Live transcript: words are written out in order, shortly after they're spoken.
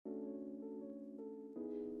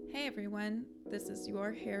Hey everyone, this is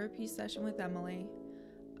your therapy session with Emily.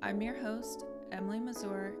 I'm your host, Emily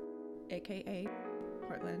Mazur, aka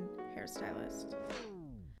Portland Hairstylist.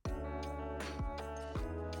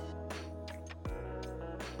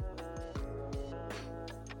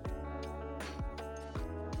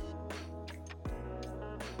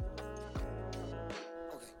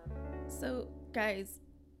 So, guys,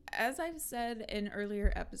 as I've said in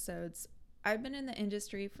earlier episodes, I've been in the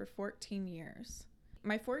industry for 14 years.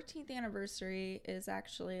 My 14th anniversary is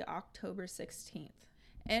actually October 16th,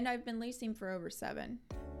 and I've been leasing for over 7.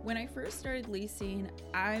 When I first started leasing,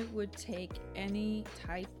 I would take any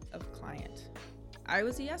type of client. I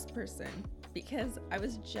was a yes person because I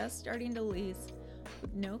was just starting to lease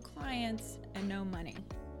with no clients and no money.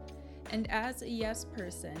 And as a yes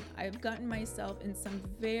person, I've gotten myself in some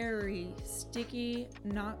very sticky,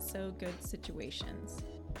 not so good situations.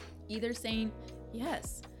 Either saying,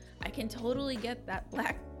 yes, I can totally get that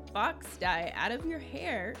black box dye out of your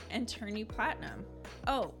hair and turn you platinum.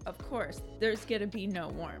 Oh, of course, there's gonna be no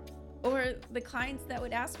warmth. Or the clients that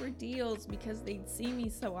would ask for deals because they'd see me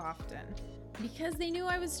so often, because they knew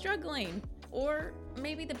I was struggling. Or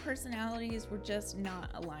maybe the personalities were just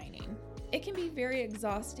not aligning. It can be very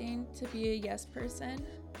exhausting to be a yes person.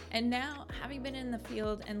 And now, having been in the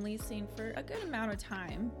field and leasing for a good amount of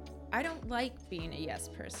time, I don't like being a yes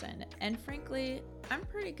person. And frankly, I'm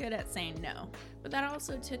pretty good at saying no. But that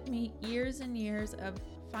also took me years and years of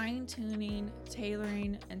fine-tuning,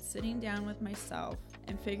 tailoring, and sitting down with myself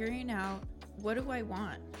and figuring out, what do I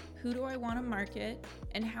want? Who do I want to market?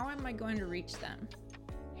 And how am I going to reach them?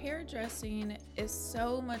 Hairdressing is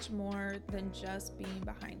so much more than just being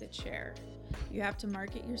behind the chair. You have to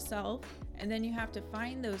market yourself, and then you have to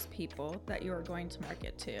find those people that you are going to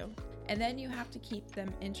market to. And then you have to keep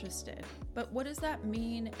them interested. But what does that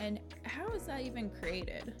mean, and how is that even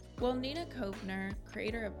created? Well, Nina Kovner,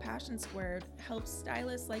 creator of Passion Squared, helps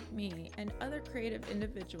stylists like me and other creative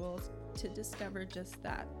individuals to discover just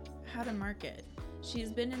that, how to market.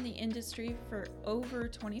 She's been in the industry for over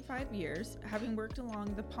 25 years, having worked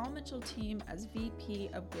along the Paul Mitchell team as VP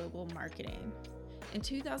of Global Marketing. In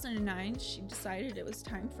 2009, she decided it was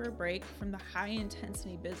time for a break from the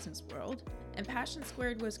high-intensity business world, and Passion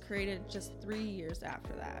Squared was created just 3 years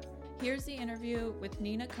after that. Here's the interview with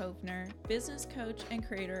Nina Kovner, business coach and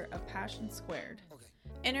creator of Passion Squared. Okay.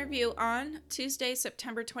 Interview on Tuesday,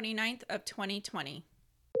 September 29th of 2020.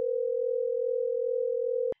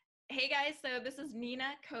 Hey guys, so this is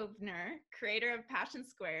Nina Kovner, creator of Passion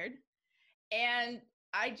Squared, and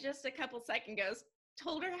I just a couple seconds ago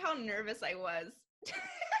told her how nervous I was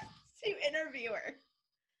to interview her.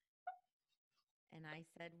 And I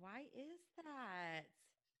said, why is that?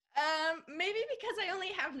 Maybe because I only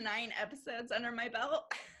have 9 episodes under my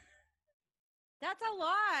belt. That's a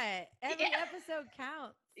lot. Every episode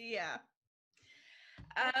counts. Yeah.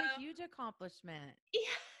 That's a huge accomplishment. Yeah.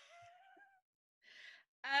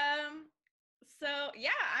 So yeah,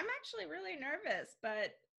 I'm actually really nervous,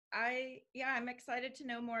 but I'm excited to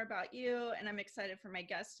know more about you, and I'm excited for my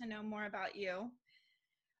guests to know more about you.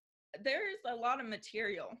 There's a lot of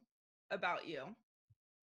material about you.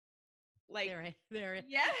 Like there is.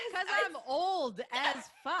 Yes. Because I'm old as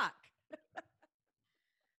fuck.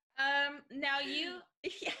 Now you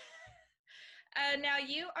now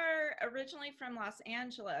you are originally from Los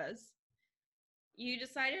Angeles. You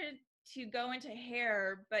decided to go into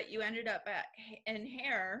hair, but you ended up in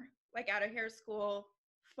hair, like out of hair school,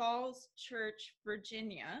 Falls Church,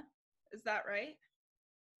 Virginia. Is that right?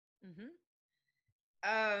 Mm-hmm.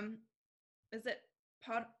 Is it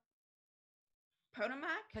Potomac?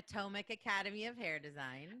 Potomac Academy of Hair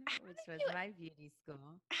Design, which was my beauty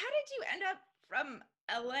school. How did you end up from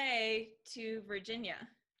LA to Virginia?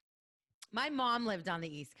 My mom lived on the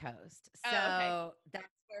East Coast. So that's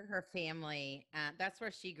where her family, that's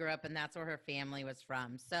where she grew up, and that's where her family was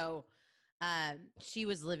from. So she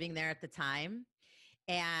was living there at the time,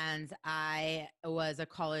 and I was a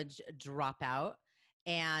college dropout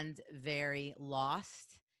and very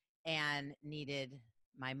lost and needed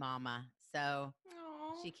my mama. So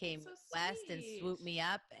she came west and swooped me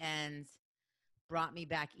up and brought me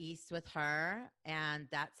back east with her. And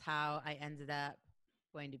that's how I ended up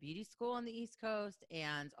going to beauty school on the East Coast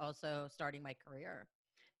and also starting my career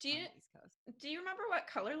on the East Coast. Do you remember what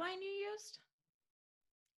color line you used?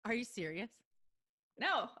 Are you serious?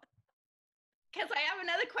 No, because I have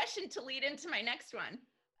another question to lead into my next one.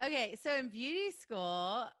 Okay, so in beauty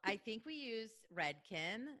school, I think we used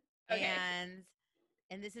Redken,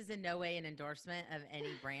 and this is in no way an endorsement of any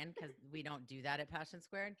brand because we don't do that at Passion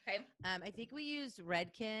Squared. Okay. I think we used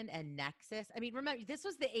Redken and Nexus. I mean, remember, this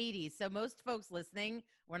was the 80s, so most folks listening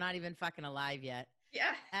were not even fucking alive yet.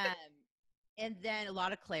 Yeah. Um, and then a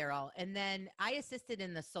lot of Clairol. And then I assisted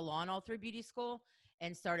in the salon all through beauty school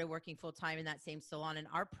and started working full time in that same salon. And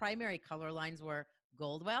our primary color lines were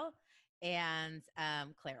Goldwell and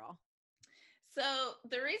Clairol. So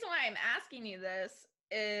the reason why I'm asking you this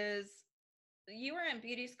is you were in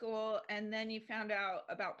beauty school and then you found out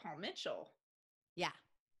about Paul Mitchell. Yeah.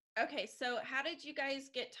 Okay, so how did you guys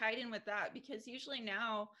get tied in with that? Because usually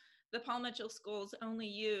now the Paul Mitchell schools only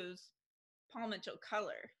use Paul Mitchell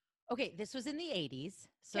color. Okay, this was in the 80s.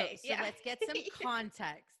 So Okay, so yeah. let's get some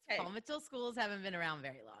context. Okay. Paul Mitchell schools haven't been around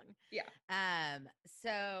very long. Yeah.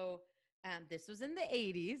 So this was in the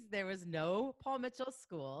 80s. There was no Paul Mitchell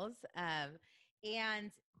schools.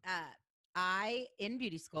 And I, in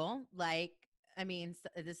beauty school, like, I mean,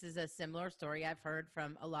 this is a similar story I've heard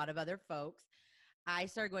from a lot of other folks. I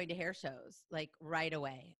started going to hair shows like right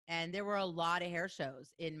away. And there were a lot of hair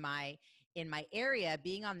shows in my area.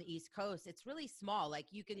 Being on the East Coast, it's really small. Like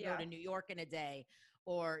you can go Yeah. to New York in a day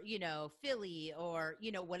or, you know, Philly or,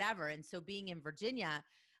 you know, whatever. And so being in Virginia,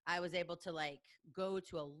 I was able to like go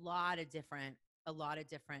to a lot of different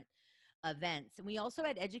events. And we also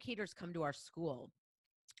had educators come to our school.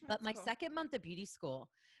 But That's my cool. second month of beauty school,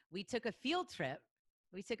 we took a field trip.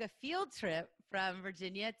 We took a field trip from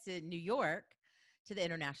Virginia to New York to the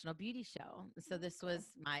International Beauty Show. So That's this cool. was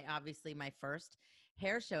obviously my first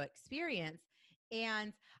hair show experience.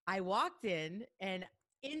 And I walked in and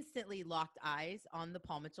instantly locked eyes on the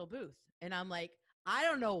Paul Mitchell booth. And I'm like, I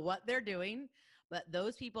don't know what they're doing, but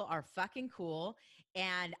those people are fucking cool.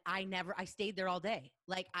 And I stayed there all day.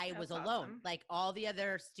 Like I was That's alone. awesome. Like all the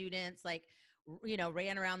other students, like, you know,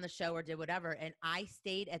 ran around the show or did whatever. And I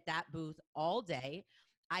stayed at that booth all day.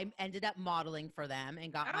 I ended up modeling for them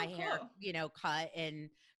and got my Oh, hair, cool. you know, cut and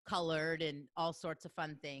colored and all sorts of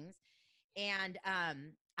fun things. And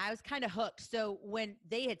I was kind of hooked. So when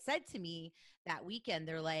they had said to me that weekend,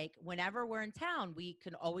 they're like, whenever we're in town, we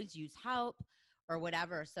can always use help or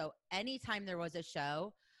whatever. So anytime there was a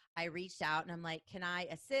show, I reached out and I'm like, can I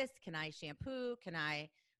assist? Can I shampoo? Can I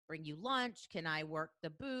bring you lunch? Can I work the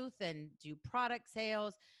booth and do product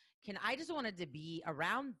sales? Can I just wanted to be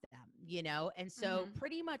around them, you know? And so Mm-hmm.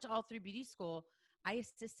 pretty much all through beauty school, I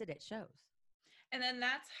assisted at shows. And then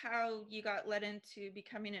that's how you got led into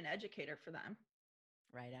becoming an educator for them.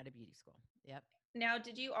 Right out of beauty school. Yep. Now,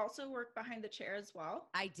 did you also work behind the chair as well?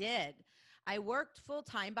 I did. I worked full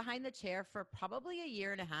time behind the chair for probably a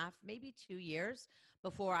year and a half, maybe 2 years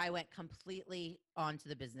before I went completely onto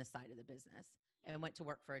the business side of the business and went to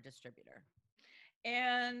work for a distributor.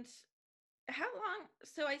 And how long?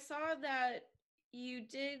 So I saw that you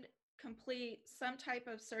did complete some type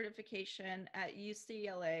of certification at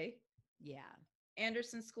UCLA, Yeah.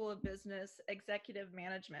 Anderson School of Business Executive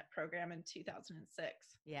Management Program in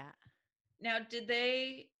 2006. Yeah. Now,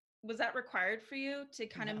 was that required for you to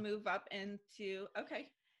kind of No. move up into, okay,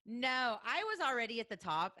 No, I was already at the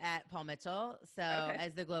top at Paul Mitchell. So okay.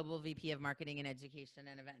 as the global VP of marketing and education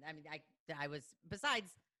and event, I mean, I was,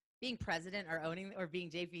 besides being president or owning or being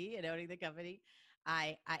JP and owning the company,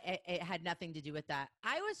 it had nothing to do with that.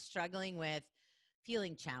 I was struggling with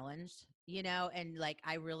feeling challenged, you know, and like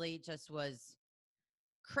I really just was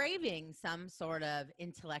craving some sort of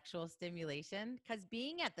intellectual stimulation because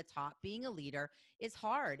being at the top, being a leader is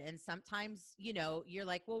hard. And sometimes, you know, you're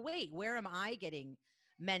like, well, wait, where am I getting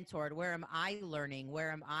mentored? Where am I learning?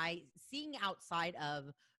 Where am I seeing outside of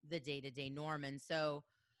the day to day norm? And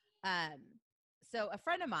um, so a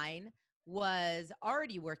friend of mine was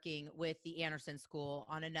already working with the Anderson School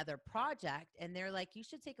on another project, and they're like, you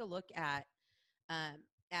should take a look um,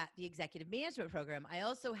 at the executive management program. I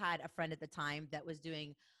also had a friend at the time that was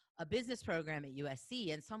doing a business program at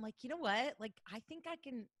USC. And so I'm like, you know what? Like, I think I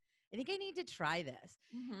need to try this.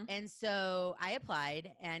 Mm-hmm. And so I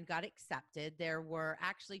applied and got accepted. There were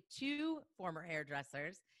actually two former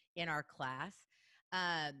hairdressers in our class.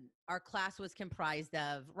 Our class was comprised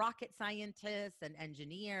of rocket scientists and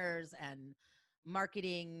engineers and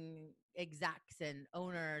marketing execs and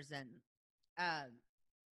owners. And um,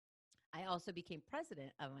 I also became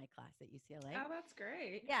president of my class at UCLA. Oh, that's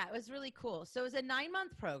great. Yeah, it was really cool. So it was a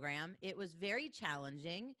 9-month program. It was very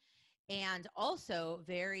challenging and also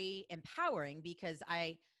very empowering because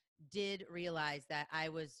I did realize that I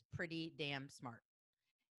was pretty damn smart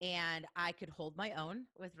and I could hold my own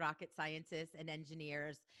with rocket scientists and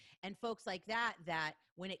engineers and folks like that, that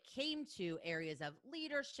when it came to areas of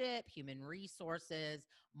leadership, human resources,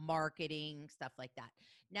 marketing, stuff like that.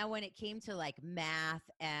 Now, when it came to like math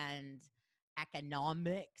and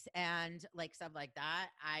economics and like stuff like that,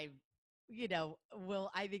 I, you know, will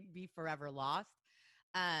I think be forever lost.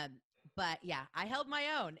 Um, but yeah, I held my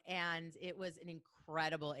own and it was an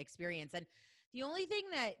incredible experience. And The only thing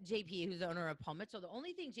that JP, who's owner of Paul Mitchell, the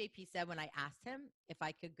only thing JP said when I asked him if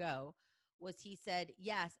I could go was he said,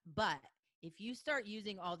 yes, but if you start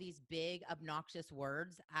using all these big, obnoxious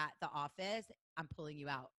words at the office, I'm pulling you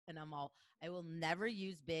out. And I will never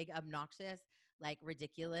use big, obnoxious, like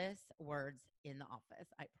ridiculous words in the office.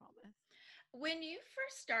 I promise. When you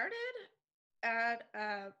first started at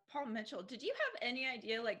Paul Mitchell, did you have any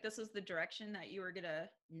idea like this was the direction that you were gonna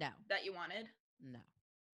that you wanted? No.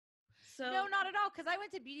 So no, not at all. Because I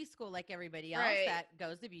went to beauty school like everybody else that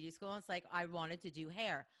goes to beauty school. And it's like I wanted to do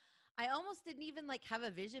hair. I almost didn't even like have a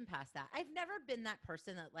vision past that. I've never been that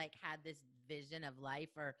person that like had this vision of life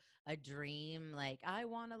or a dream. Like I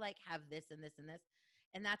want to like have this and this and this.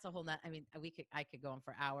 And that's a whole I mean, I could go on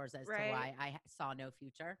for hours as to why I saw no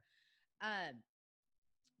future.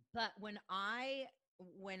 But when I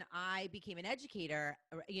became an educator,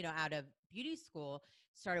 out of beauty school,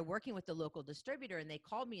 started working with the local distributor, and they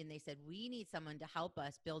called me and they said, we need someone to help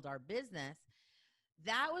us build our business.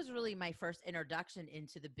 That was really my first introduction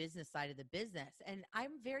into the business side of the business. And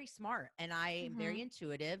I'm very smart and I am very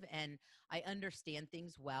intuitive and I understand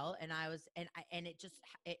things well. And it just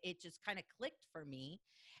kind of clicked for me.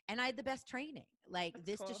 And I had the best training. Like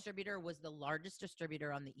That's cool. Distributor was the largest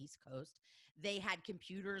distributor on the East Coast. They had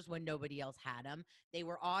computers when nobody else had them. They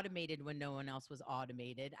were automated when no one else was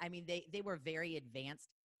automated. I mean, they were very advanced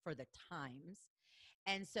for the times.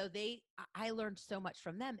 And so I learned so much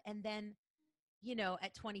from them. And then,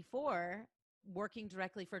 at 24, working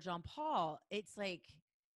directly for John Paul, it's like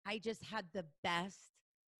I just had the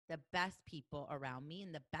best people around me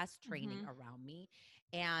and the best training around me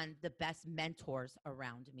and the best mentors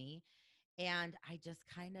around me. And it just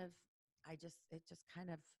kind of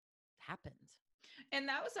happened. And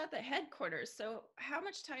that was at the headquarters. So how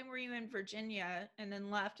much time were you in Virginia and then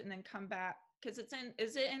left and then come back? Because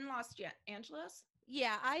is it in Los Angeles?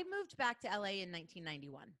 Yeah, I moved back to LA in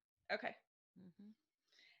 1991. Okay.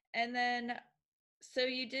 And then, so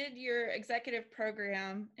you did your executive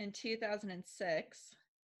program in 2006.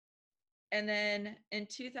 And then in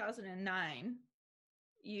 2009,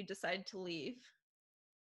 you decided to leave.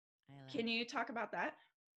 Can you talk about that?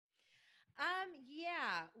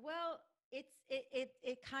 Yeah. Well,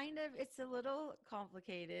 it's a little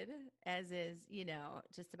complicated, as is,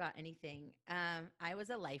 just about anything. I was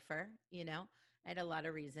a lifer, I had a lot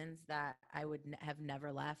of reasons that I would have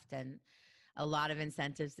never left and a lot of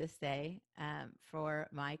incentives to stay for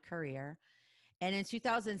my career. And in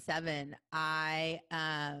 2007, I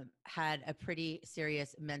had a pretty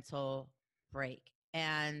serious mental break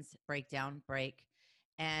and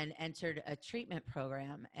entered a treatment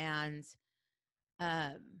program. And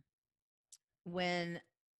when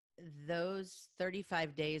those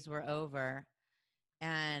 35 days were over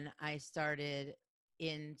and I started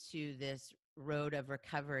into this road of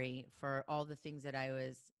recovery for all the things that I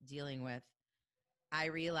was dealing with, I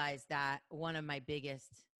realized that one of my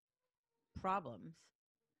biggest problems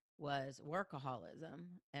was workaholism.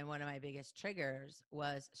 And one of my biggest triggers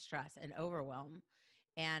was stress and overwhelm.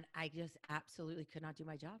 And I just absolutely could not do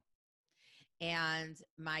my job. And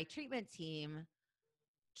my treatment team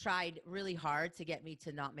tried really hard to get me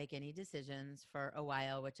to not make any decisions for a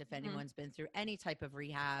while, which if anyone's been through any type of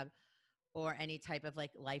rehab or any type of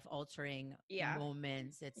like life altering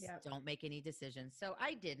moments, it's don't make any decisions. So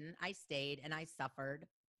I didn't. I stayed and I suffered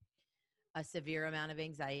a severe amount of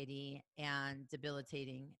anxiety and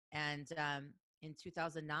debilitating. And in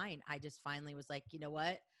 2009, I just finally was like, you know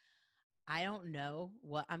what? I don't know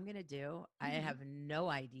what I'm going to do. I have no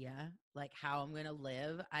idea like how I'm going to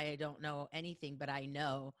live. I don't know anything, but I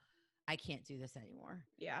know I can't do this anymore.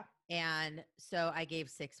 Yeah. And so I gave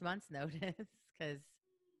 6 months notice because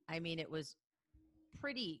I mean, it was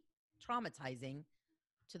pretty traumatizing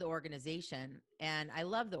to the organization. And I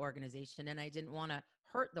love the organization and I didn't want to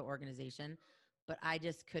hurt the organization, but I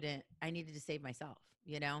just couldn't, I needed to save myself,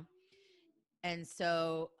 And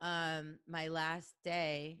so my last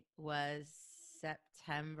day was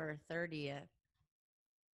September 30th,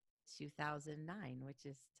 2009, which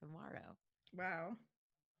is tomorrow. Wow.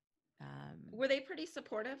 Were they pretty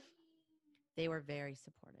supportive? They were very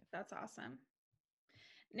supportive. That's awesome.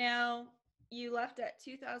 Now, you left at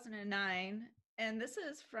 2009, and this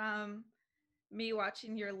is from me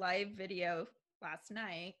watching your live video last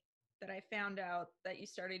night that I found out that you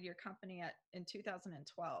started your company in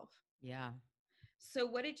 2012. Yeah. So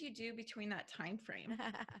what did you do between that time frame?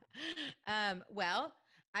 Well,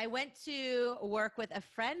 I went to work with a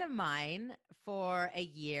friend of mine for a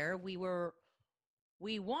year. We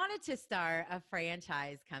wanted to start a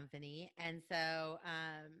franchise company. And so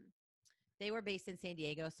they were based in San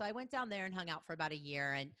Diego. So I went down there and hung out for about a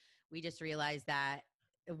year. And we just realized that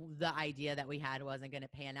the idea that we had wasn't going to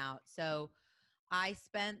pan out. So I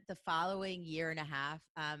spent the following year and a half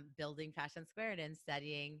building Passion Squared and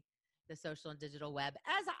studying the social and digital web,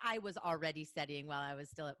 as I was already studying while I was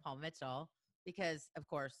still at Paul Mitchell, because of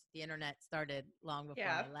course the internet started long before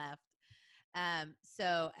I left.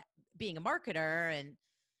 So being a marketer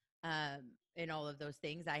and all of those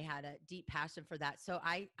things, I had a deep passion for that. So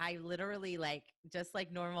I literally, like, just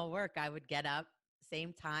like normal work, I would get up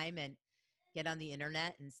same time and get on the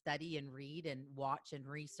internet and study and read and watch and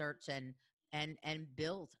research and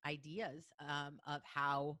build ideas of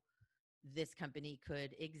how this company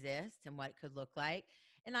could exist and what it could look like.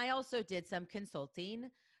 And I also did some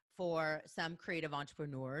consulting for some creative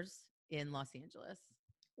entrepreneurs in Los Angeles.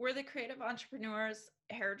 Were the creative entrepreneurs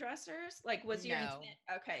hairdressers? Like, was your intent?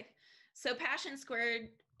 Okay. So Passion Squared,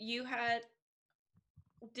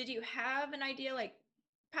 did you have an idea like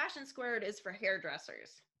Passion Squared is for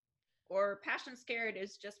hairdressers or Passion Squared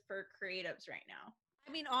is just for creatives right now?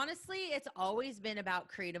 I mean, honestly, it's always been about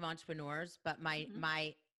creative entrepreneurs, but my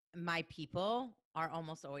people are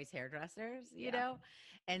almost always hairdressers, you know?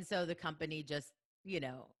 And so the company just,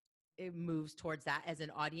 it moves towards that as an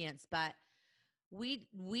audience. But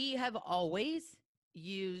we have always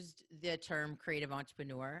used the term creative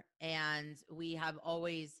entrepreneur, and we have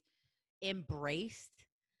always embraced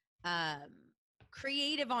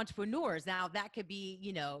creative entrepreneurs. Now that could be,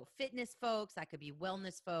 fitness folks, that could be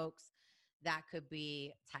wellness folks, that could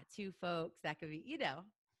be tattoo folks, that could be,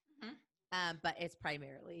 but it's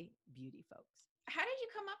primarily beauty folks. How did you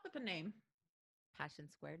come up with the name Passion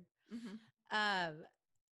Squared?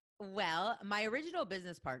 Well, my original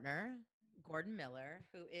business partner, Gordon Miller,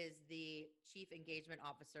 who is the chief engagement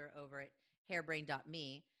officer over at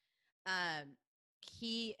hairbrain.me,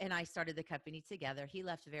 he and I started the company together. He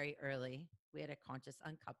left very early. We had a conscious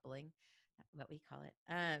uncoupling, what we call it.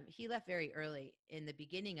 He left very early in the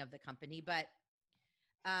beginning of the company, but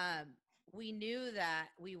we knew that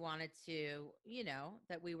we wanted to,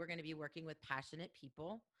 that we were going to be working with passionate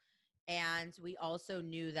people. And we also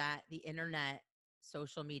knew that the internet,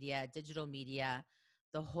 social media, digital media,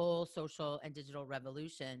 the whole social and digital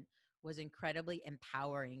revolution was incredibly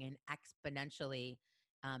empowering and exponentially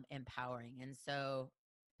empowering. And so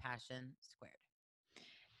Passion Squared.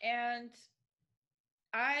 And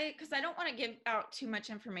because I don't want to give out too much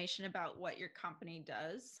information about what your company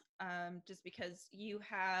does, just because you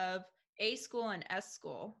have A School and S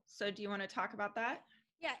School. So do you want to talk about that?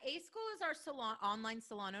 Yeah, A School is our online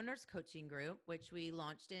salon owners coaching group, which we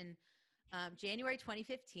launched in January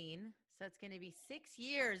 2015. So it's going to be 6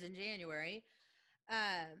 years in January.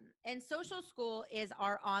 And Social School is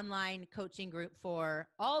our online coaching group for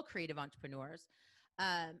all creative entrepreneurs.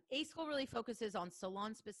 A School really focuses on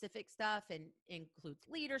salon specific stuff and includes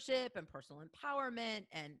leadership and personal empowerment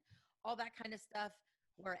and all that kind of stuff.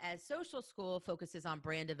 Whereas Social School focuses on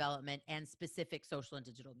brand development and specific social and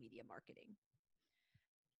digital media marketing.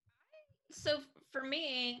 So for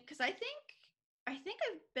me, because I think I've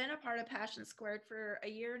been a part of Passion Squared for a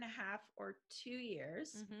year and a half or 2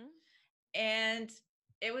 years. And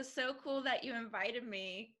it was so cool that you invited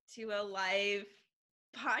me to a live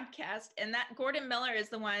podcast, and that Gordon Miller is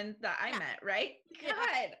the one that I met, right?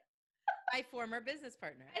 God. My former business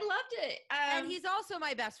partner. I loved it. And he's also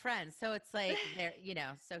my best friend. So it's like, there,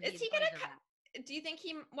 so is he going to, do you think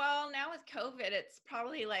well, now with COVID, it's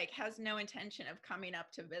probably like has no intention of coming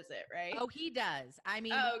up to visit, right? Oh, he does. I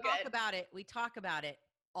mean, we talk about it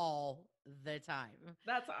all the time.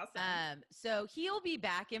 That's awesome. So he'll be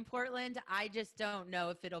back in Portland. I just don't know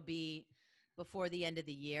if it'll be before the end of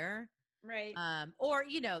the year. Right. Or,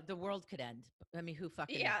 the world could end. I mean, who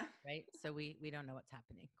fucking knows, right? So we don't know what's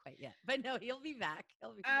happening quite yet. But no, he'll be back.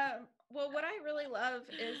 Well, what I really love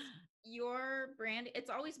is your brand. It's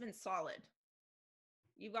always been solid.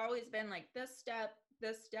 You've always been like this step,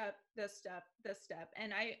 this step, this step, this step.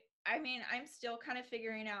 And I mean, I'm still kind of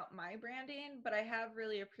figuring out my branding, but I have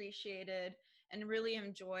really appreciated and really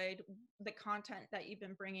enjoyed the content that you've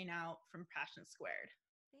been bringing out from Passion Squared.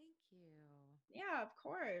 Thank you. Yeah, of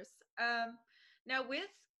course. Now with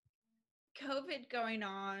COVID going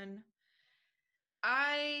on,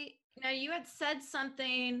 now you had said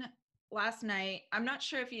something last night. I'm not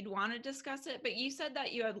sure if you'd want to discuss it, but you said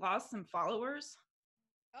that you had lost some followers.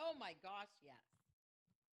 Oh my gosh, yes.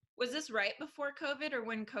 Was this right before COVID or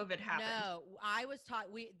when COVID happened? No, I was taught,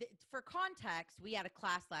 for context, we had a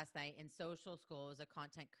class last night in Social School. It was a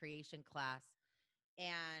content creation class.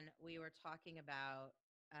 And we were talking about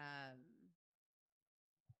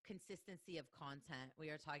consistency of content. We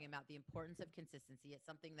are talking about the importance of consistency. It's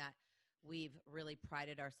something that we've really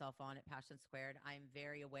prided ourselves on at Passion Squared. I'm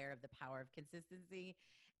very aware of the power of consistency.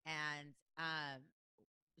 And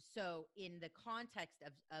So in the context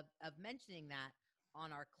of mentioning that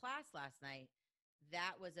on our class last night,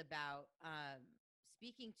 that was about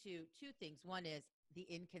speaking to two things. One is the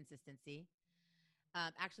inconsistency.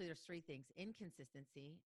 Actually, there's three things: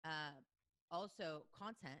 inconsistency, also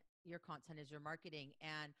content. Your content is your marketing,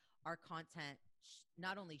 and our content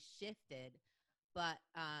not only shifted, but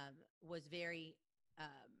was very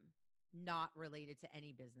not related to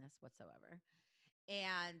any business whatsoever,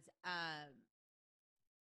 and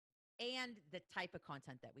the type of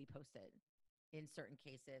content that we posted in certain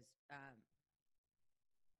cases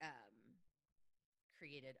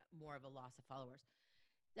created more of a loss of followers.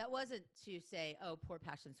 That wasn't to say, oh, poor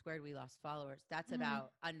Passion Squared, we lost followers. That's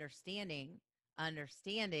about understanding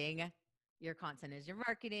your content is your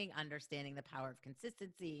marketing, understanding the power of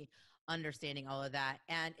consistency, understanding all of that.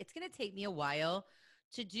 And it's going to take me a while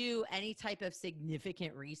to do any type of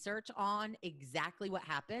significant research on exactly what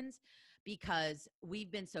happens, because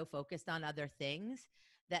we've been so focused on other things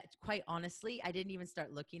that, quite honestly, I didn't even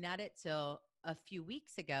start looking at it till a few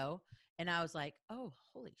weeks ago. And I was like, oh,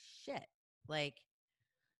 holy shit. Like,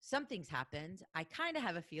 something's happened. I kind of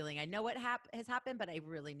have a feeling I know what has happened, but I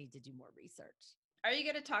really need to do more research. Are you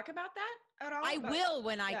going to talk about that at all? I will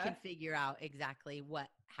when I can figure out exactly what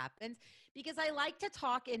happens, because I like to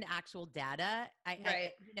talk in actual data.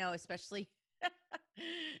 I especially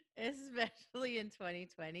especially in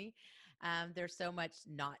 2020. There's so much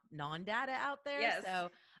non-data out there. Yes.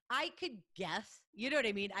 So I could guess, you know what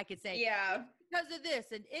I mean? I could say, it's because of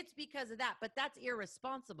this and it's because of that, but that's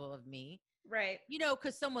irresponsible of me. Right.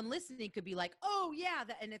 Because someone listening could be like, oh, yeah.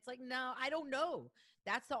 And it's like, no, I don't know.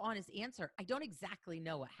 That's the honest answer. I don't exactly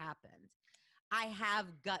know what happened. I have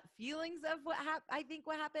gut feelings of what I think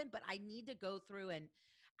what happened, but I need to go through and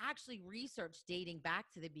actually research dating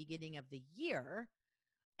back to the beginning of the year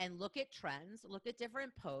and look at trends, look at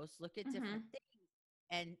different posts, look at different things,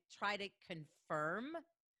 and try to confirm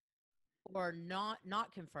or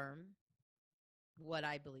not confirm what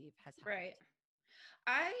I believe has happened. Right.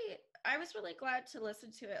 I was really glad to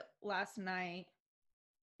listen to it last night,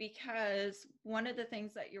 because one of the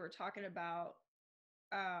things that you were talking about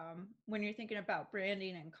when you're thinking about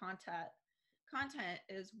branding and content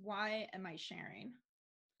is, why am I sharing?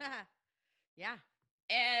 Yeah.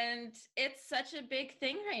 And it's such a big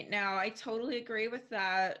thing right now. I totally agree with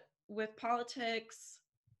that. With politics,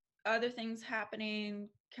 other things happening,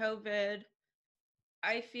 COVID,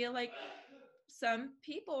 I feel like some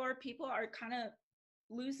people are kind of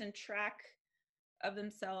losing track of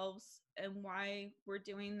themselves and why we're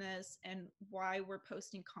doing this and why we're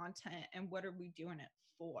posting content and what are we doing it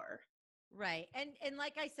for. Right. And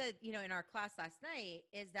like I said, in our class last night,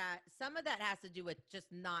 is that some of that has to do with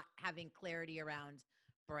just not having clarity around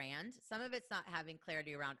brand. Some of it's not having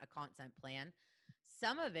clarity around a content plan.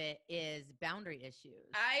 Some of it is boundary issues.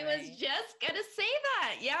 I was just going to say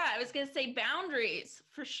that. Yeah, I was going to say boundaries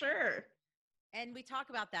for sure. And we talk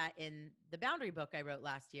about that in the boundary book I wrote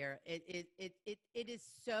last year. It is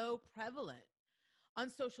so prevalent on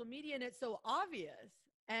social media, and it's so obvious,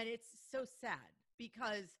 and it's so sad,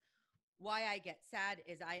 because why I get sad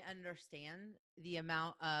is I understand the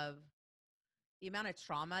amount of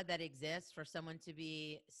trauma that exists for someone to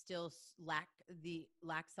be still lack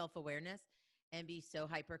self-awareness and be so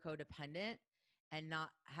hyper codependent and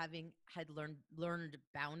not having had learned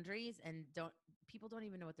boundaries, and people don't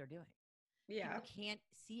even know what they're doing. Yeah. People can't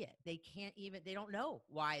see it. They don't know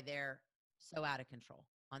why they're so out of control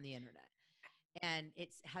on the internet. And it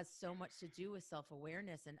has so much to do with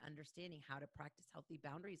self-awareness and understanding how to practice healthy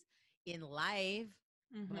boundaries in live,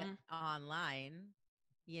 but online,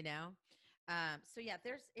 So yeah,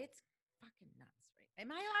 it's fucking nuts, right?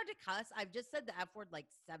 Am I allowed to cuss? I've just said the F word like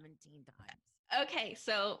 17 times. Okay,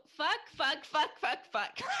 so fuck. Okay.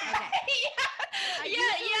 I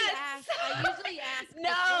usually ask no.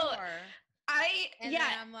 Before, then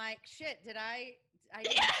I'm like, shit, I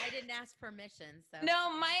didn't ask permission. So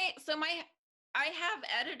no, I have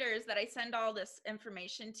editors that I send all this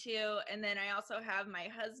information to, and then I also have my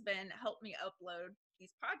husband help me upload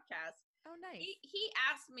these podcasts. Oh, nice. He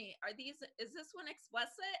asked me, is this one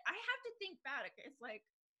explicit? I have to think back. It's like,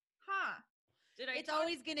 it's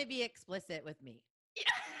always going to be explicit with me.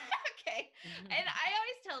 Yeah. Okay. And I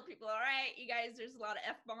always tell people, all right, you guys, there's a lot of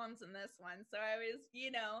F-bombs in this one. So I always,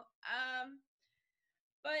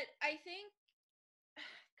 but I think,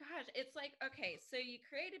 gosh, it's like, okay, so you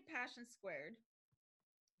created Passion Squared.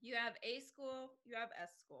 You have A School, you have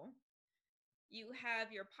S School. You have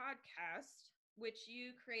your podcast, which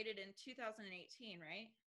you created in 2018, right?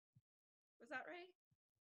 Was that right?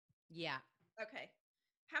 Yeah. Okay.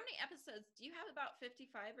 How many episodes? Do you have about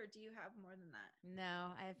 55 or do you have more than that?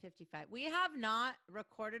 No, I have 55. We have not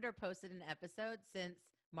recorded or posted an episode since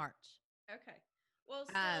March. Okay. Well,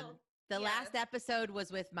 Um, still, the yeah. last episode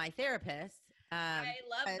was with my therapist. I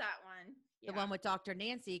love that one. The one with Dr.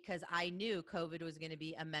 Nancy, because I knew COVID was going to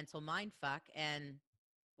be a mental mind fuck, and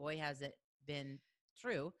boy, has it been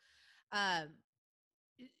true. Um,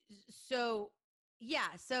 so yeah,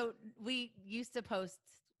 so we used to post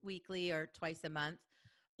weekly or twice a month,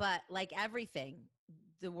 but like everything,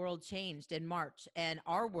 the world changed in March, and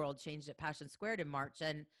our world changed at Passion Squared in March,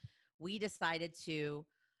 and we decided to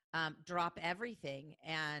drop everything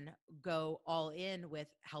and go all in with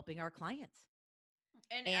helping our clients.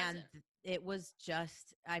 And it was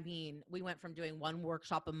just, I mean, we went from doing one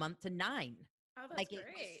workshop a month to 9. Oh, that's like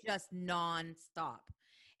great. It was just nonstop.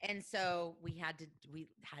 And so we had to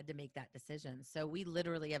make that decision. So we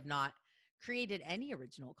literally have not created any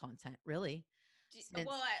original content, really.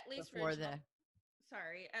 Well, at least at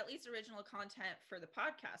least original content for the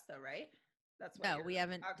podcast, though, right? That's what. No, we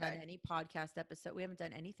haven't done any podcast episode. We haven't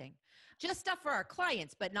done anything, just stuff for our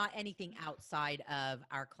clients, but not anything outside of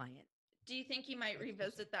our client. Do you think you might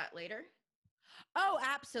revisit that later? Oh,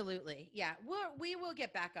 absolutely. Yeah, we will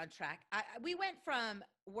get back on track. We went from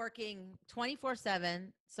working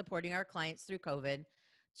 24/7 supporting our clients through COVID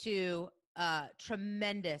to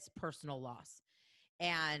tremendous personal loss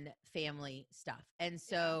and family stuff. And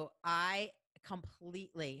so I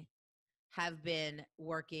completely have been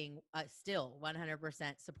working still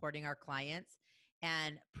 100% supporting our clients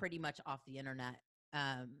and pretty much off the internet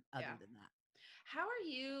other than that. How are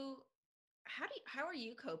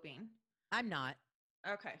you coping? I'm not.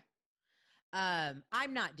 Okay.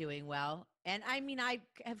 I'm not doing well. And I mean, I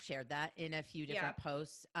have shared that in a few different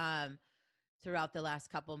posts throughout the last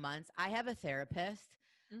couple months. I have a therapist.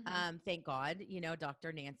 Thank God,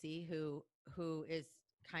 Dr. Nancy, who is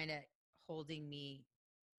kind of holding me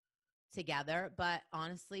together. But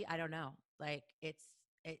honestly, I don't know. Like it's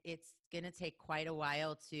going to take quite a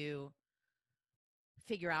while to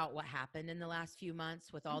figure out what happened in the last few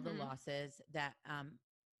months with all the losses that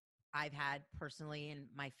I've had personally and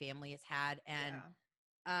my family has had. And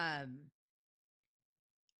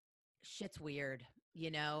shit's weird,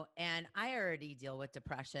 and I already deal with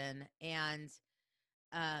depression. And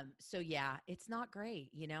so yeah, it's not great.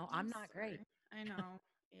 I'm not great. I know.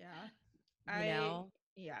 Yeah.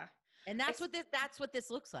 Yeah. And that's what this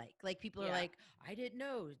looks like. Like people are like, I didn't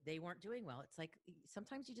know they weren't doing well. It's like,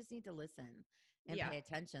 sometimes you just need to listen and pay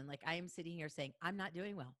attention. Like I am sitting here saying, I'm not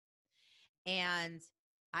doing well. And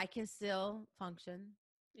I can still function.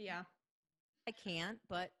 Yeah. I can't,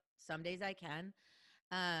 but some days I can.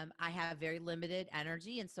 I have very limited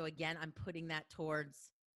energy. And so again, I'm putting that towards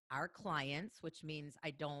our clients, which means I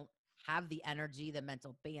don't have the energy, the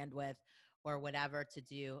mental bandwidth or whatever to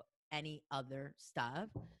do any other stuff.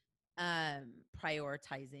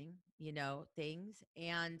 Prioritizing, things,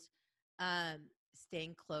 and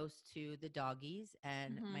staying close to the doggies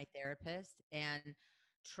and my therapist, and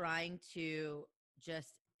trying to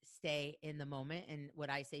just stay in the moment, and what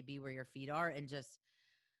I say, be where your feet are, and just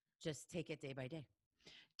take it day by day.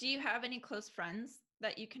 Do you have any close friends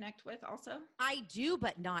that you connect with also? I do,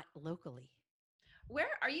 but not locally.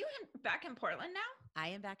 Where are you back in Portland now? I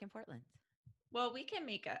am back in Portland. Well, we can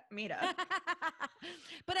meet up.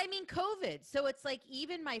 But I mean, COVID. So it's like,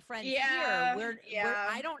 even my friends here,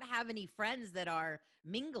 I don't have any friends that are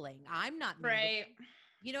mingling. I'm not mingling. Right.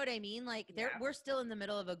 You know what I mean? Like we're still in the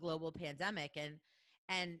middle of a global pandemic.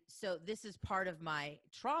 And so this is part of my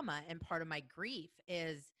trauma and part of my grief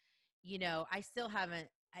is, I still haven't,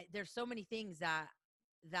 there's so many things that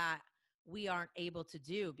we aren't able to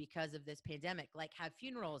do because of this pandemic, like have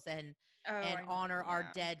funerals and honor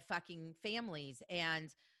our dead fucking families,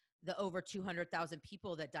 and the over 200,000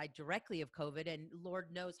 people that died directly of COVID. And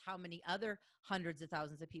Lord knows how many other hundreds of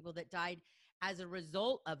thousands of people that died as a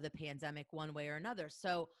result of the pandemic one way or another.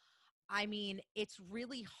 So, I mean, it's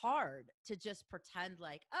really hard to just pretend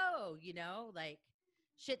like, oh, like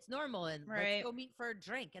shit's normal and let's go meet for a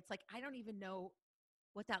drink. It's like, I don't even know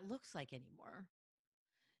what that looks like anymore.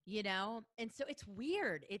 And so it's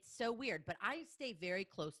weird. It's so weird, but I stay very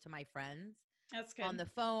close to my friends. That's good. On the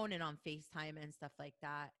phone and on FaceTime and stuff like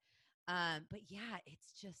that. But yeah,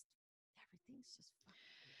 it's just, everything's just fun.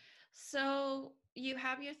 So you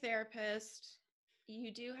have your therapist,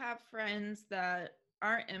 you do have friends that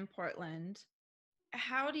aren't in Portland.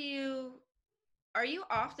 Are you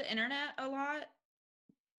off the internet a lot?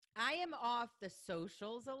 I am off the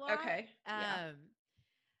socials a lot. Okay.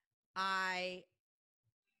 I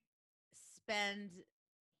spend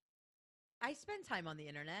time on the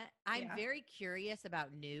internet. I'm very curious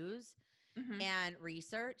about news. Mm-hmm. and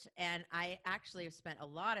research. And I actually have spent a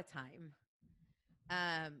lot of time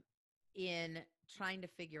in trying to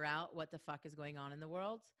figure out what the fuck is going on in the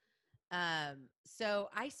world. So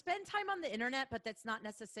I spend time on the internet, but that's not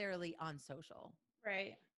necessarily on social,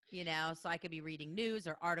 Right. so I could be reading news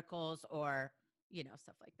or articles or,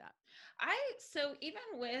 stuff like that. So even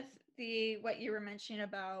with what you were mentioning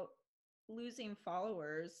about losing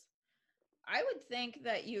followers, I would think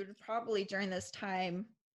that you'd probably during this time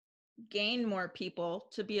gain more people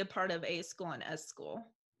to be a part of A school and S school.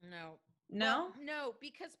 No. No? Well, no,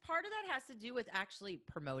 because part of that has to do with actually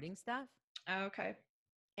promoting stuff. Oh, okay.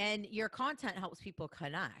 And your content helps people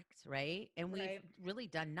connect, right? And we've really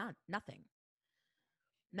done nothing.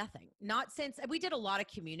 Nothing. Not since we did a lot of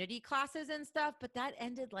community classes and stuff, but that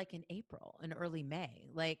ended like in April and early May.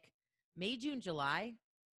 Like May, June, July,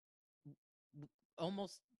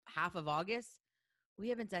 almost half of August, we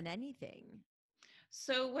haven't done anything.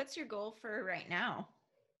 So what's your goal for right now?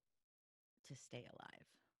 To stay alive.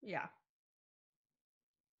 Yeah.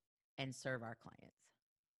 And serve our clients.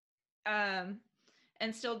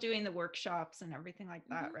 And still doing the workshops and everything like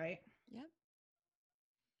that, right? Yeah.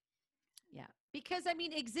 Yeah. Because I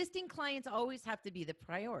mean, existing clients always have to be the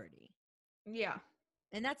priority. Yeah.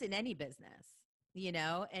 And that's in any business,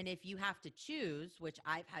 and if you have to choose, which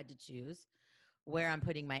I've had to choose where I'm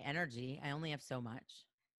putting my energy, I only have so much.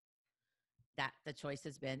 That the choice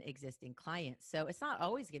has been existing clients. So it's not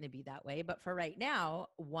always going to be that way. But for right now,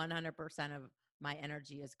 100% of my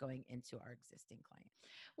energy is going into our existing clients.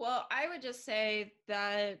 Well, I would just say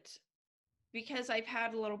that because I've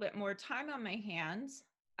had a little bit more time on my hands,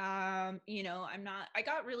 I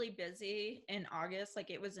got really busy in August. Like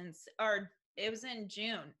it was in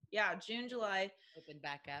June. Yeah, June, July. Opened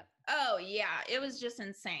back up. Oh, yeah. It was just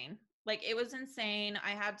insane. Like it was insane.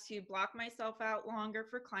 I had to block myself out longer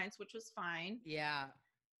for clients, which was fine. Yeah.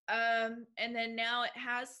 And then now it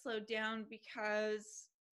has slowed down because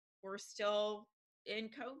we're still in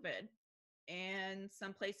COVID and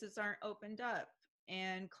some places aren't opened up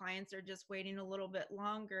and clients are just waiting a little bit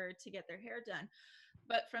longer to get their hair done.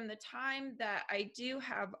 But from the time that I do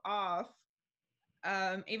have off,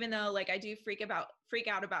 even though like I do freak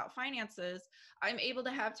out about finances, I'm able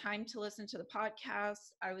to have time to listen to the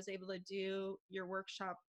podcast. I was able to do your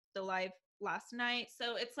workshop, the live last night.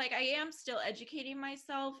 So it's like I am still educating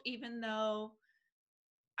myself, even though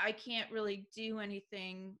I can't really do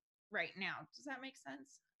anything right now. Does that make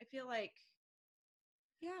sense? I feel like.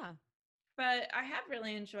 Yeah. But I have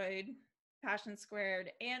really enjoyed Passion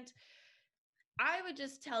Squared. And I would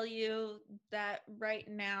just tell you that right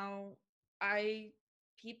now,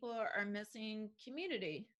 people are missing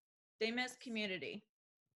community. They miss community.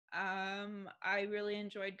 I really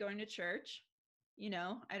enjoyed going to church.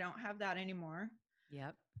 I don't have that anymore.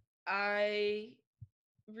 Yep. I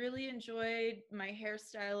really enjoyed my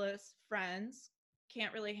hairstylist friends.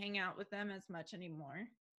 Can't really hang out with them as much anymore.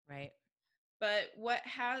 Right. But what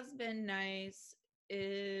has been nice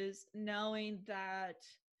is knowing that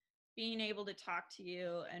being able to talk to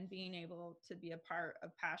you and being able to be a part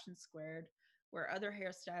of Passion Squared, where other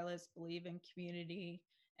hairstylists believe in community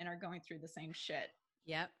and are going through the same shit.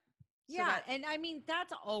 Yep. So yeah. And I mean,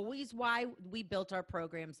 that's always why we built our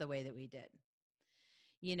programs the way that we did.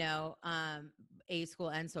 A School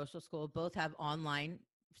and Social School both have online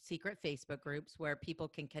secret Facebook groups where people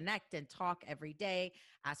can connect and talk every day,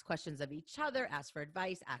 ask questions of each other, ask for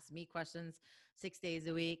advice, ask me questions 6 days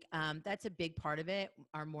a week. That's a big part of it.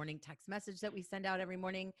 Our morning text message that we send out every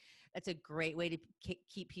morning. That's a great way to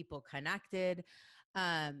keep people connected.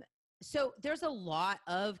 So there's a lot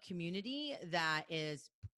of community that is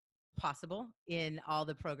possible in all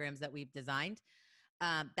the programs that we've designed.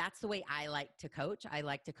 That's the way I like to coach. I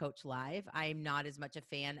like to coach live. I'm not as much a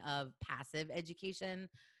fan of passive education,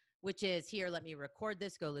 which is here, let me record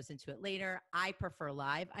this, go listen to it later. I prefer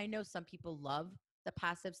live. I know some people love the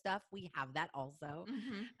passive stuff. We have that also.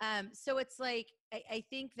 Mm-hmm. So it's like, I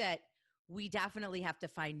think that we definitely have to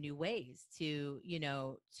find new ways to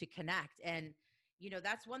connect. And,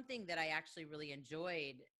 that's one thing that I actually really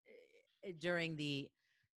enjoyed during the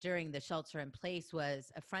shelter in place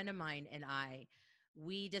was a friend of mine and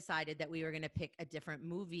we decided that we were going to pick a different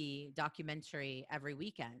documentary every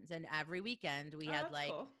weekend. And every weekend we had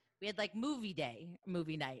cool. We had like movie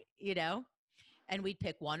night, and we'd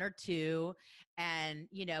pick one or two and,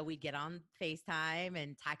 we'd get on FaceTime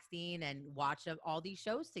and texting and watch all these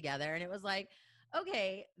shows together. And it was like,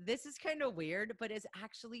 okay, this is kind of weird, but it's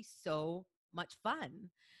actually so much fun.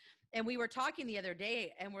 And we were talking the other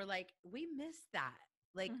day and we're like, we miss that.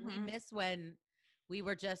 Like mm-hmm. we miss when we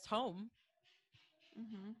were just home.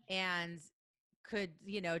 Mm-hmm. And could,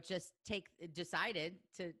 just decided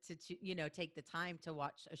to, take the time to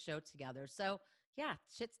watch a show together. So yeah,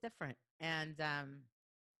 shit's different. And,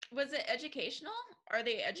 was it educational? Are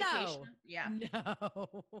they educational? no, Yeah.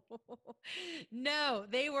 no, no,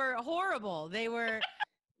 they were horrible. They were,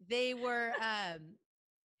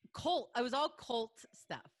 cult. It was all cult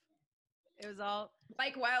stuff. It was all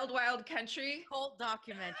Like Wild Wild Country. cult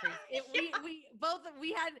documentaries.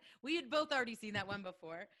 We had both already seen that one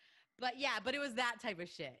before. But yeah, but it was that type of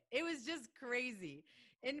shit. It was just crazy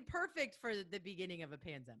and perfect for the beginning of a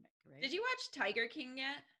pandemic, right? Did you watch Tiger King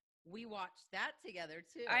yet? We watched that together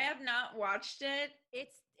too. I have not watched it.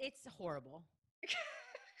 It's horrible.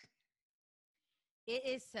 It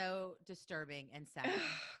is so disturbing and sad.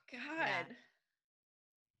 Oh, God.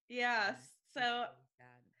 Yeah. So,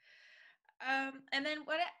 and then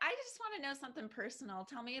I just want to know something personal.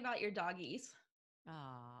 Tell me about your doggies.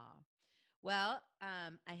 Well,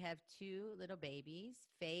 I have two little babies.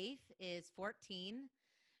 Faith is 14.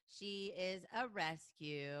 She is a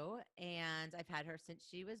rescue, and I've had her since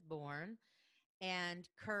she was born. And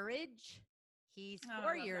Courage, he's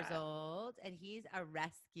 4 years old, and he's a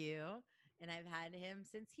rescue, and I've had him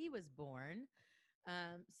since he was born.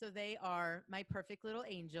 So they are my perfect little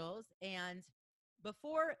angels. And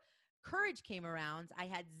before Courage came around, I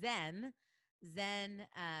had Zen. Zen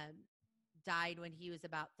died when he was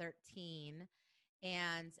about 13.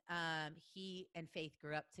 And he and Faith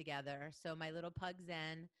grew up together. So my little pug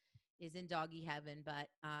Zen is in doggy heaven. But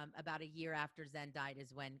about a year after Zen died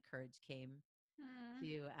is when Courage came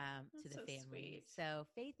to the family. Sweet. So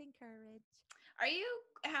Faith and Courage. Are you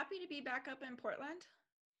happy to be back up in Portland?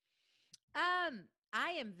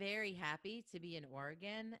 I am very happy to be in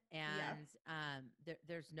Oregon, and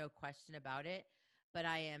there's no question about it. But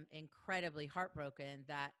I am incredibly heartbroken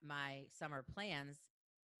that my summer plans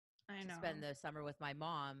to spend the summer with my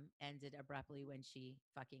mom ended abruptly when she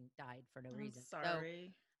fucking died for no reason.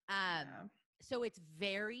 Sorry. So it's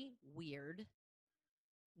very weird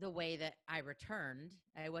the way that I returned.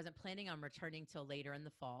 I wasn't planning on returning till later in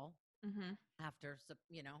the fall. After,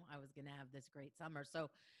 I was going to have this great summer. So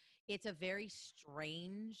it's a very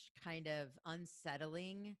strange, kind of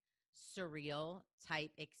unsettling, surreal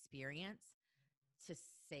type experience, to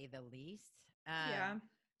say the least.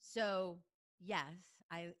 So yes,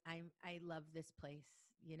 I love this place.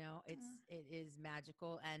 It is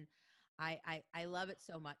magical, and I love it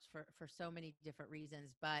so much for so many different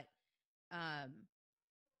reasons. But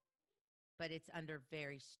it's under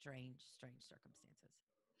very strange circumstances.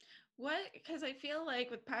 Because I feel like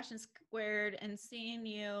with Passion Squared and seeing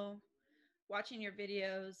you, watching your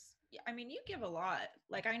videos, I mean, you give a lot.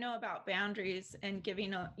 Like, I know about boundaries and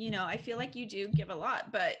giving, I feel like you do give a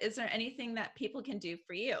lot, but is there anything that people can do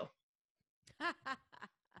for you?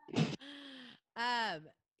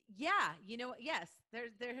 Yeah, yes,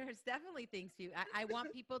 there's definitely things for you. I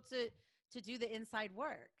want people to do the inside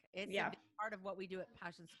work. It's a big part of what we do at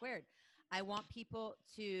Passion Squared. I want people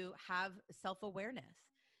to have self-awareness,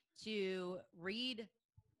 to read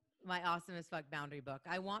my Awesome as Fuck Boundary book.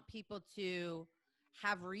 I want people to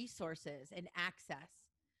have resources and access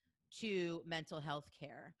to mental health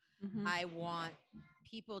care. I want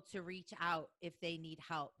people to reach out if they need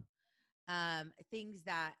help. Things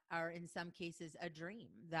that are in some cases a dream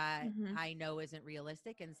that I know isn't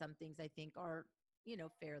realistic, and some things I think are,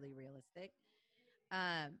 fairly realistic.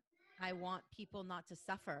 I want people not to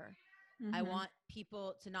suffer. I want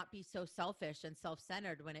people to not be so selfish and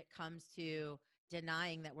self-centered when it comes to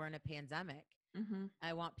denying that we're in a pandemic.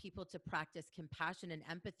 I want people to practice compassion and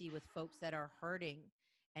empathy with folks that are hurting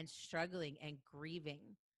and struggling and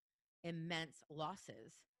grieving immense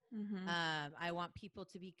losses. I want people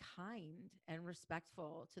to be kind and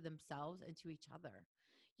respectful to themselves and to each other.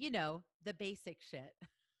 The basic shit.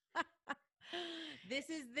 This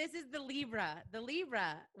is the Libra. The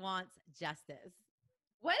Libra wants justice.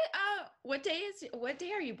 What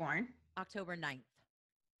day are you born? October 9th.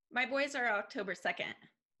 My boys are October 2nd.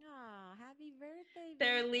 Oh, happy birthday.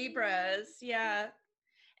 They're Libras. Yeah.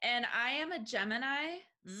 And I am a Gemini.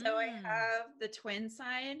 So I have the twin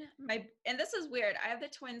sign. And this is weird. I have the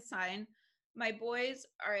twin sign. My boys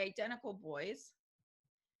are identical boys.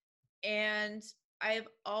 And I've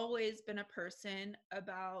always been a person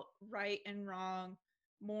about right and wrong,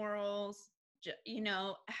 morals,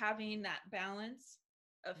 having that balance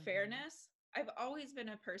of fairness. I've always been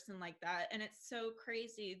a person like that. And it's so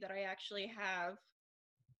crazy that I actually have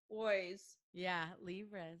boys. Yeah,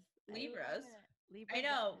 Libras. I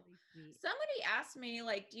know. Really somebody asked me,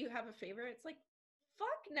 like, do you have a favorite? It's like,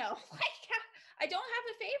 fuck no. I don't have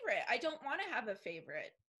a favorite. I don't want to have a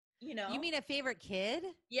favorite. You mean a favorite kid?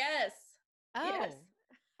 Yes. Oh. Yes.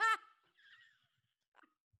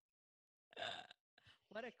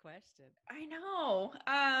 What a question. I know.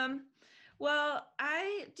 Well,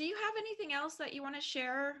 do you have anything else that you want to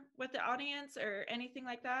share with the audience or anything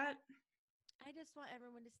like that? I just want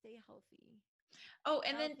everyone to stay healthy. Oh,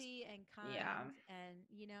 and then Healthy and yeah. kind and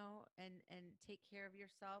and take care of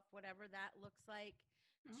yourself, whatever that looks like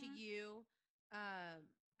to Mhm. you.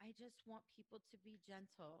 I just want people to be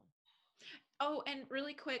gentle. Oh, and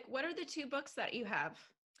really quick, what are the 2 books that you have?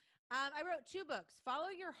 I wrote 2 books. Follow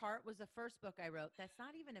Your Heart was the first book I wrote. That's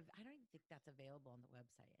not even I don't even think that's available on the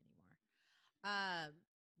website anymore.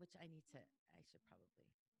 Which I should probably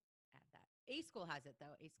add that. A School has it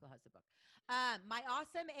though. A School has the book. My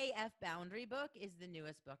Awesome AF Boundary book is the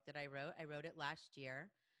newest book that I wrote. I wrote it last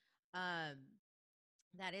year. Um,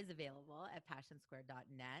 that is available at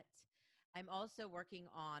passionsquare.net. I'm also working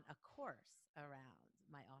on a course around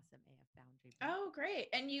my Awesome AF Boundary book. Oh, great.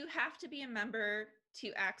 And you have to be a member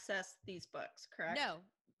to access these books, correct? No,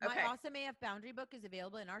 my Okay. Awesome AF Boundary book is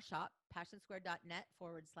available in our shop,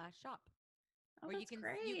 passionsquare.net/shop. Oh, Where that's you can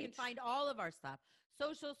great. find all of our stuff.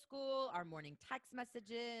 Social School, our morning text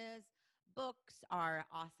messages, books, our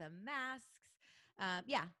awesome masks.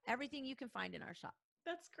 Yeah, everything you can find in our shop.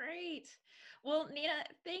 That's great. Well, Nina,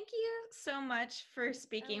 thank you so much for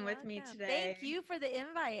speaking with me Welcome. today. Thank you for the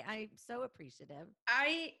invite. I'm so appreciative.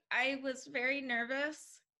 I was very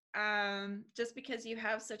nervous just because you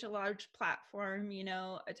have such a large platform,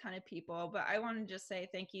 a ton of people, but I want to just say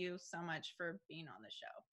thank you so much for being on the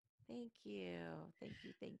show. Thank you. Thank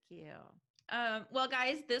you. Thank you. Well,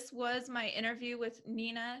 guys, this was my interview with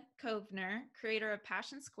Nina Kovner, creator of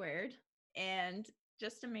Passion Squared, and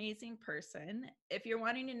just amazing person. If you're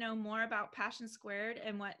wanting to know more about Passion Squared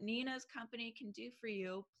and what Nina's company can do for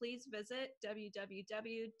you, please visit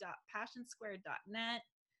www.passionsquared.net,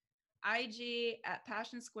 IG at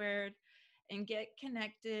Passion Squared, and get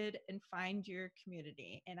connected and find your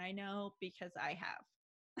community. And I know because I have.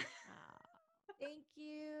 Thank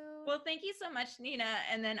you. Well, thank you so much, Nina.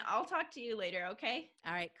 And then I'll talk to you later, okay?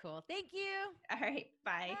 All right, cool. Thank you. All right,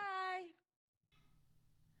 bye. Bye.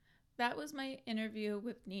 That was my interview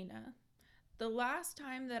with Nina. The last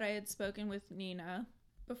time that I had spoken with Nina,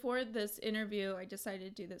 before this interview, I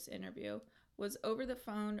decided to do this interview, was over the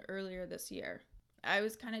phone earlier this year. I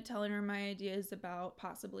was kind of telling her my ideas about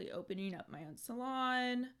possibly opening up my own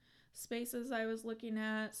salon, spaces I was looking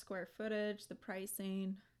at, square footage, the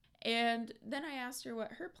pricing. And then I asked her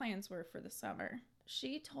what her plans were for the summer.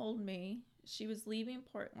 She told me she was leaving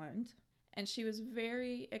Portland and she was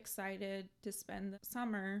very excited to spend the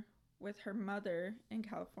summer with her mother in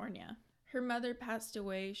California. Her mother passed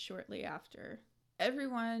away shortly after.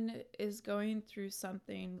 Everyone is going through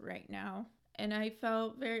something right now, and I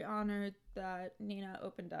felt very honored that Nina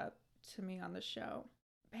opened up to me on the show.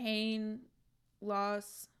 Pain,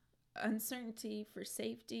 loss, uncertainty for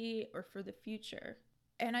safety or for the future.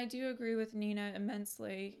 And I do agree with Nina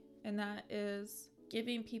immensely, and that is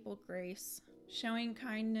giving people grace, showing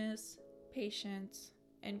kindness, patience,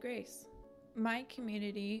 and grace. My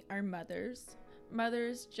community are mothers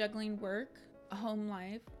juggling work, a home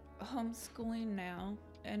life, homeschooling now,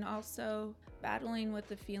 and also battling with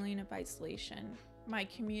the feeling of isolation. My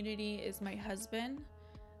community is my husband,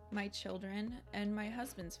 my children, and my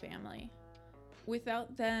husband's family.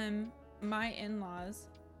 Without them, my in-laws,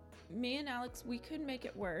 me and Alex, we could make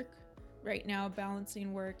it work right now,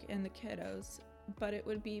 balancing work and the kiddos, but it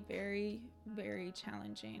would be very, very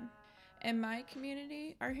challenging. And my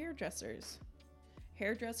community are hairdressers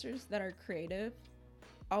that are creative,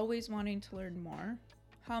 always wanting to learn more,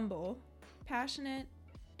 humble, passionate,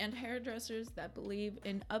 and hairdressers that believe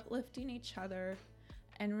in uplifting each other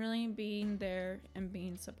and really being there and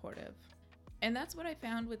being supportive. And that's what I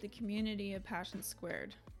found with the community of Passion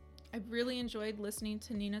Squared. I've really enjoyed listening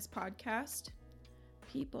to Nina's podcast,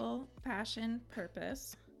 People, Passion,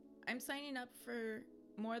 Purpose. I'm signing up for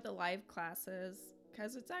more of the live classes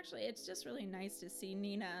because it's just really nice to see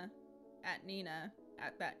Nina at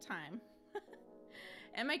that time.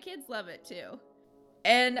 And my kids love it too.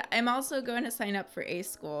 And I'm also going to sign up for A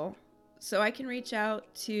School so I can reach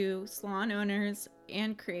out to salon owners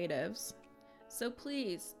and creatives. So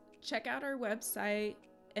please check out our website.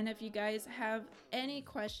 And if you guys have any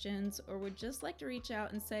questions or would just like to reach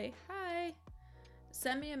out and say hi,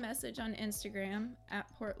 send me a message on Instagram at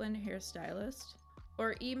Portland Hairstylist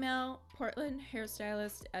or email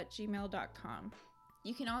portlandhairstylist@gmail.com.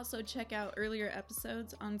 You can also check out earlier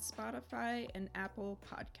episodes on Spotify and Apple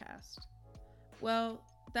Podcast. Well,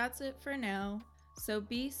 that's it for now. So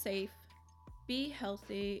be safe, be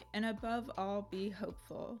healthy, and above all, be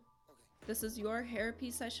hopeful. This is your therapy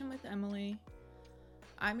session with Emily.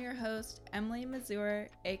 I'm your host, Emily Mazur,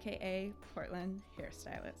 aka Portland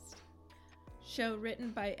Hairstylist. show written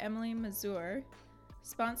by Emily Mazur,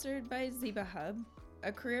 sponsored by Ziba Hub,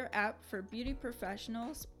 a career app for beauty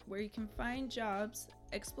professionals where you can find jobs,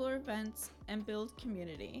 explore events, and build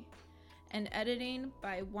community, and editing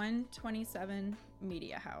by 127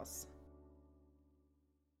 Media House.